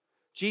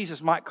 Jesus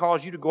might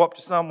cause you to go up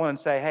to someone and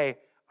say, hey,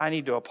 I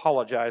need to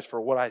apologize for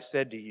what I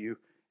said to you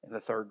in the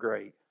third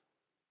grade.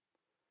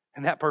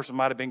 And that person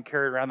might have been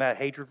carried around that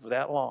hatred for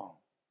that long.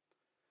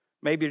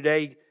 Maybe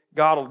today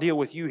God will deal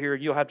with you here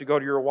and you'll have to go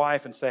to your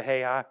wife and say,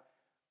 hey,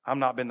 I'm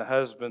not been the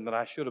husband that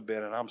I should have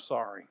been, and I'm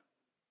sorry.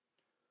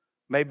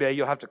 Maybe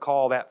you'll have to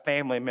call that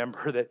family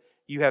member that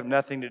you have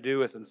nothing to do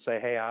with and say,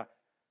 hey, I'm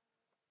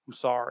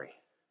sorry.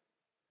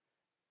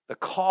 The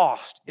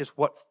cost is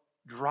what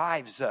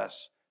drives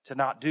us to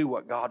not do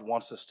what God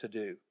wants us to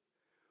do.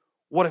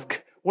 What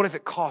if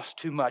it costs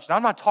too much? Now,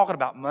 I'm not talking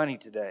about money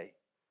today.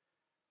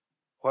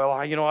 Well,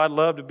 I'd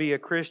love to be a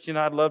Christian.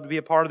 I'd love to be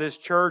a part of this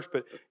church,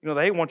 but,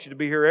 they want you to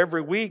be here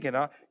every week, and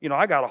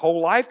I got a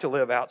whole life to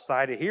live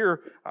outside of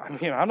here.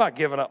 I'm not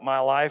giving up my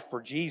life for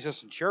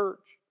Jesus and church.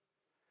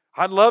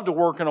 I'd love to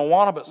work in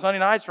Awana, but Sunday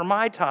nights are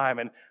my time,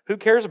 and who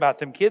cares about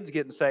them kids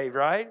getting saved,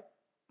 right?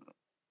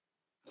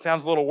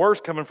 Sounds a little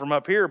worse coming from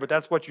up here, but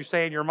that's what you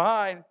say in your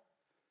mind.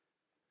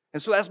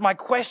 And so that's my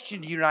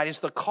question to you tonight. Is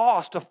the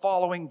cost of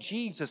following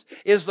Jesus?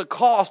 Is the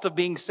cost of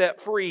being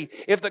set free?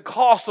 If the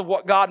cost of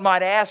what God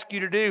might ask you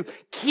to do,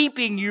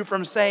 keeping you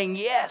from saying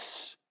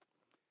yes?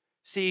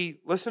 See,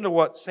 listen to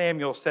what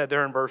Samuel said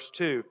there in verse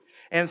 2.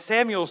 And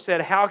Samuel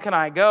said, how can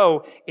I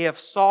go? If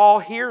Saul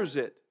hears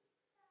it,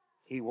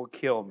 he will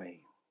kill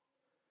me.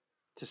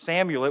 To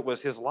Samuel, it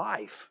was his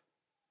life.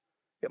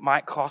 It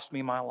might cost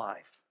me my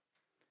life.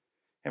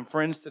 And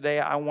friends, today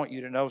I want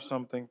you to know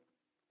something.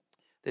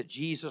 That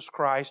Jesus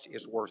Christ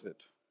is worth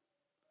it.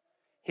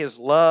 His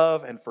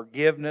love and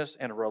forgiveness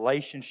and a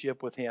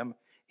relationship with Him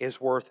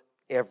is worth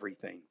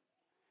everything.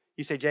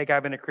 You say, Jake,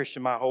 I've been a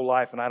Christian my whole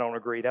life and I don't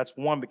agree. That's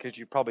one, because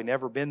you've probably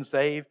never been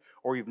saved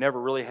or you've never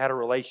really had a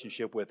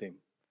relationship with Him.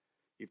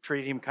 You've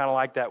treated Him kind of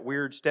like that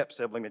weird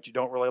step-sibling that you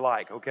don't really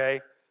like, okay?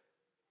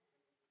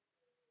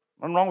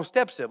 Nothing wrong with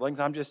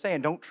step-siblings. I'm just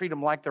saying, don't treat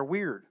them like they're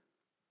weird.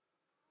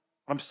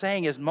 What I'm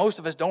saying is most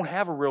of us don't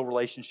have a real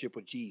relationship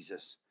with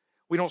Jesus.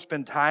 We don't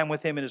spend time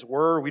with Him in His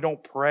Word. We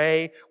don't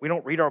pray. We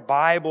don't read our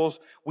Bibles.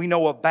 We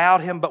know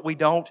about Him, but we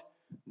don't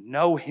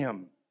know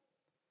Him.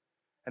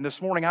 And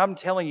this morning I'm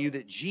telling you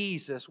that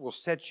Jesus will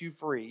set you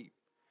free.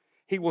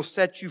 He will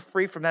set you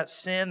free from that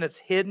sin that's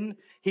hidden.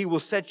 He will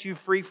set you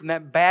free from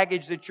that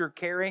baggage that you're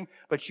carrying.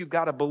 But you've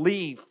got to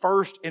believe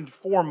first and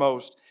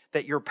foremost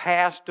that your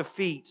past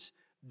defeats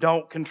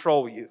don't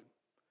control you.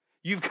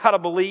 You've got to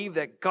believe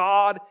that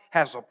God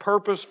has a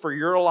purpose for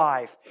your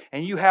life.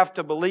 And you have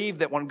to believe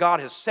that when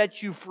God has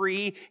set you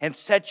free and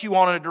set you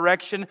on a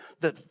direction,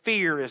 that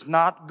fear is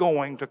not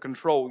going to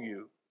control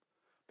you.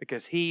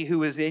 Because He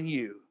who is in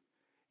you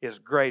is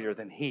greater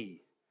than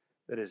he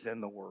that is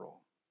in the world.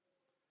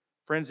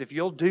 Friends, if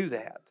you'll do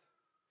that,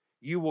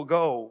 you will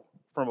go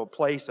from a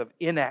place of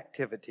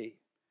inactivity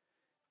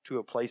to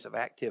a place of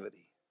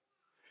activity.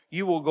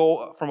 You will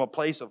go from a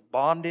place of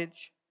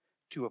bondage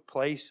to a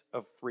place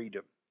of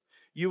freedom.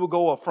 You will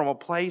go from a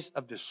place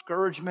of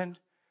discouragement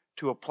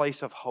to a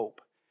place of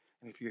hope.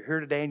 And if you're here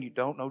today and you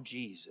don't know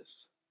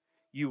Jesus,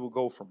 you will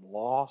go from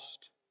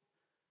lost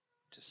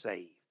to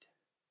saved.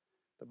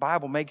 The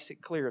Bible makes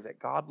it clear that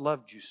God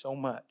loved you so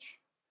much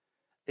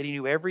that He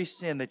knew every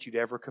sin that you'd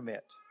ever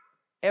commit.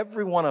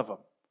 Every one of them.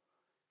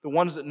 The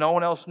ones that no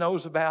one else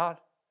knows about,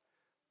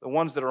 the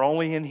ones that are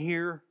only in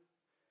here.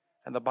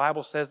 And the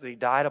Bible says that He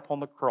died upon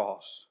the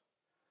cross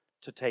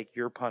to take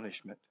your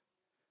punishment.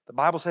 The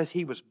Bible says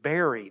He was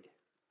buried,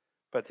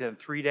 but then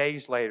 3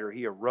 days later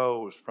He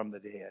arose from the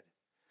dead,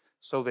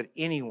 so that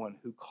anyone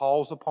who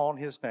calls upon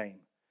His name,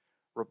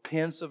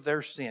 repents of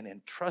their sin,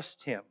 and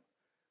trusts Him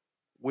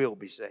will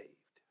be saved.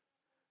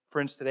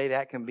 Friends, today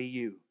that can be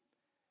you.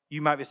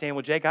 You might be saying,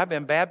 well, Jake, I've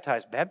been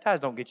baptized.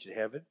 Baptized don't get you to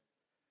heaven.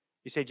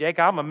 You say, Jake,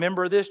 I'm a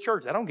member of this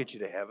church. That don't get you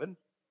to heaven.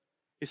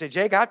 You say,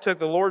 Jake, I took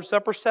the Lord's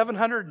Supper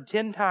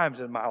 710 times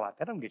in my life.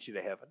 That don't get you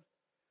to heaven.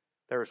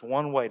 There is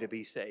one way to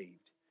be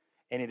saved,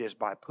 and it is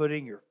by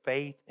putting your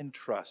faith and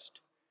trust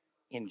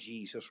in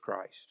Jesus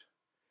Christ.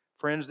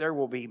 Friends, there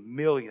will be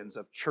millions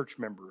of church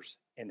members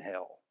in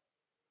hell.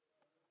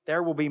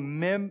 There will be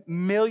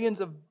millions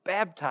of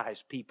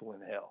baptized people in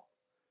hell.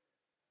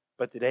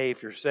 But today,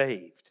 if you're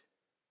saved,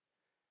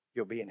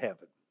 you'll be in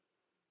heaven.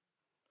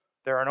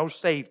 There are no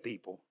saved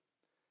people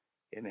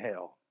in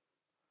hell.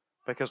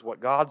 Because what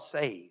God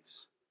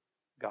saves,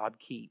 God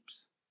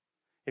keeps.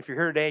 If you're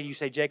here today and you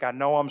say, Jake, I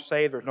know I'm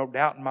saved. There's no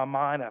doubt in my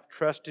mind. I've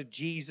trusted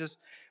Jesus.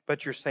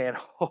 But you're saying,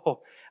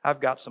 oh,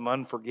 I've got some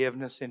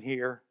unforgiveness in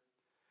here.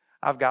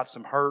 I've got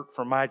some hurt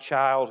from my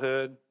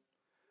childhood.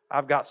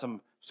 I've got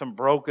some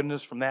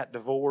brokenness from that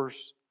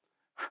divorce.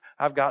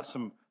 I've got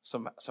some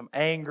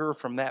anger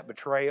from that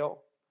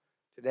betrayal.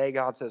 Today,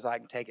 God says, I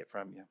can take it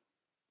from you.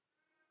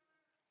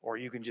 Or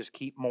you can just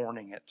keep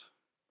mourning it.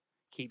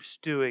 Keep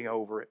stewing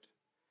over it.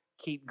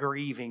 Keep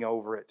grieving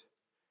over it.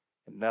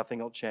 And nothing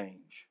will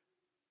change.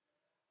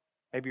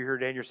 Maybe you're here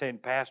today and you're saying,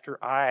 Pastor,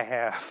 I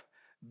have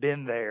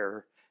been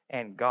there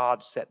and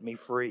God set me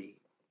free.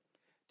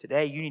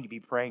 Today, you need to be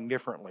praying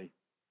differently.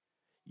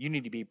 You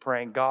need to be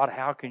praying, God,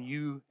 how can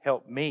you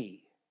help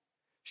me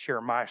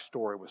share my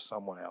story with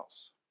someone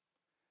else?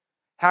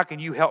 How can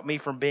you help me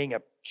from being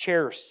a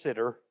chair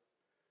sitter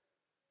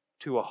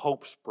to a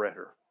hope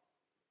spreader?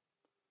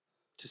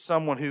 To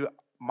someone who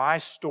my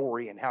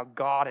story and how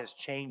God has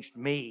changed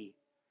me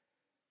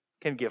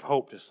can give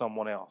hope to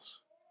someone else.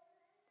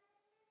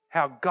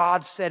 How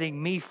God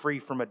setting me free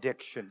from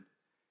addiction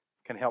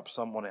can help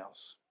someone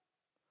else.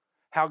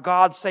 How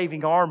God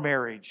saving our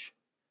marriage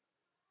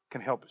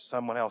can help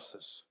someone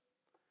else's.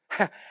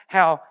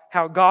 How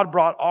God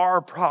brought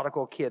our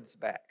prodigal kids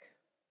back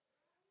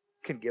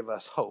can give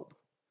us hope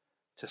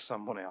to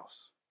someone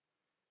else.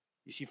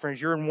 You see,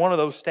 friends, you're in one of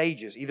those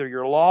stages. Either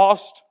you're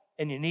lost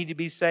and you need to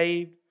be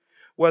saved,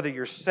 whether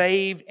you're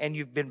saved and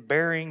you've been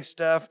burying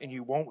stuff and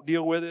you won't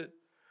deal with it,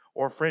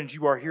 or friends,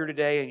 you are here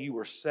today and you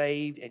were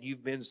saved and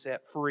you've been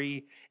set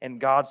free,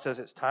 and God says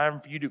it's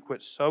time for you to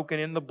quit soaking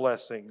in the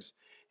blessings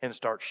and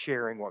start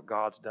sharing what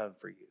God's done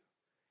for you.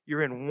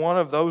 You're in one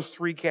of those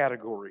three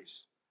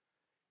categories.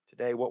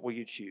 Today, what will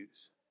you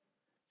choose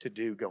to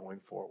do going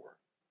forward?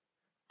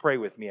 Pray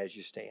with me as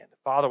you stand.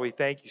 Father, we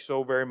thank you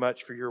so very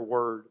much for your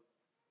word.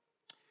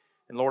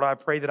 And Lord, I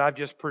pray that I've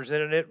just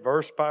presented it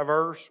verse by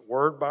verse,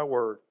 word by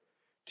word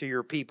to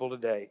your people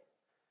today.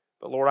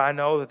 But Lord, I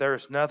know that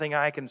there's nothing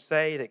I can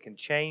say that can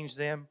change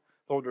them.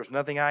 Lord, there's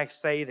nothing I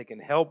say that can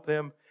help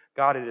them.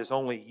 God, it is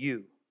only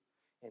you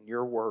and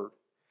your word.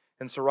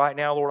 And so right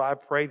now, Lord, I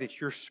pray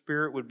that your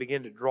Spirit would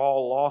begin to draw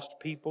lost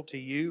people to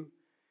you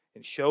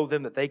and show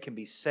them that they can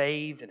be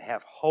saved and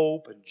have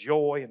hope and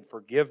joy and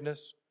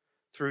forgiveness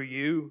through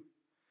you.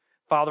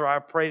 Father, I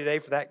pray today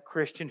for that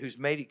Christian who's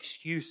made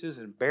excuses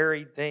and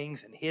buried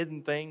things and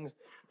hidden things,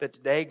 that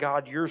today,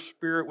 God, your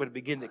Spirit would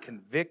begin to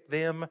convict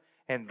them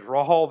and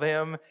draw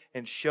them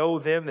and show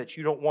them that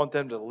you don't want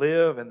them to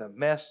live in the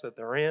mess that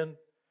they're in. And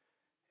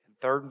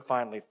third and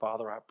finally,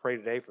 Father, I pray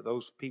today for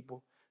those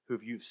people who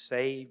you've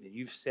saved and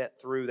you've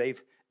set through.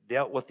 They've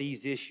dealt with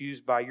these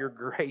issues by your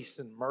grace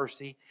and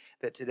mercy,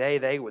 that today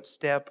they would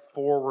step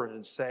forward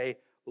and say,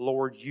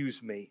 Lord,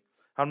 use me.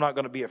 I'm not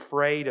going to be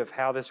afraid of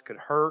how this could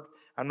hurt.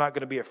 I'm not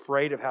going to be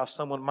afraid of how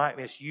someone might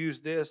misuse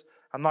this.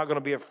 I'm not going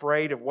to be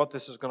afraid of what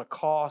this is going to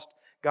cost.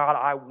 God,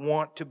 I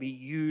want to be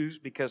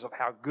used because of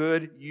how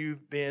good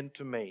you've been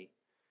to me.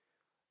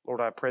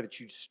 Lord, I pray that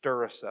you'd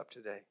stir us up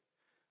today.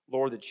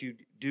 Lord, that you'd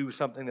do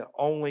something that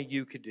only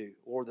you could do.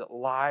 Lord, that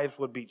lives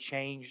would be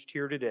changed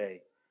here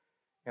today.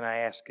 And I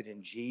ask it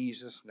in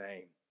Jesus'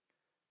 name.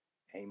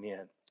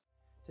 Amen.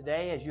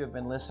 Today, as you have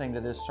been listening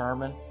to this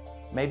sermon,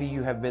 maybe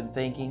you have been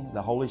thinking,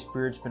 the Holy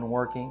Spirit's been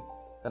working,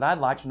 that I'd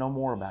like to know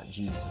more about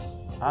Jesus.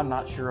 I'm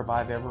not sure if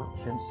I've ever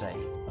been saved.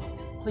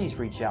 Please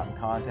reach out and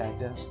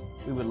contact us.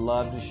 We would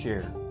love to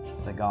share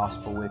the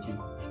gospel with you,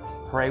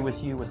 pray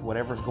with you with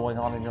whatever's going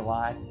on in your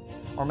life.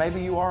 Or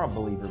maybe you are a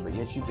believer, but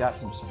yet you've got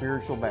some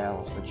spiritual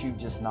battles that you've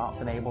just not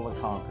been able to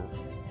conquer.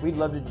 We'd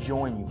love to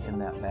join you in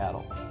that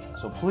battle.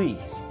 So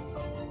please,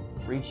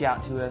 reach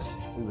out to us.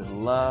 We would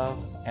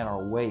love and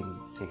are waiting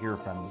to hear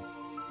from you.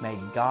 May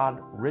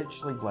God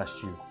richly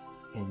bless you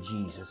in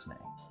Jesus' name.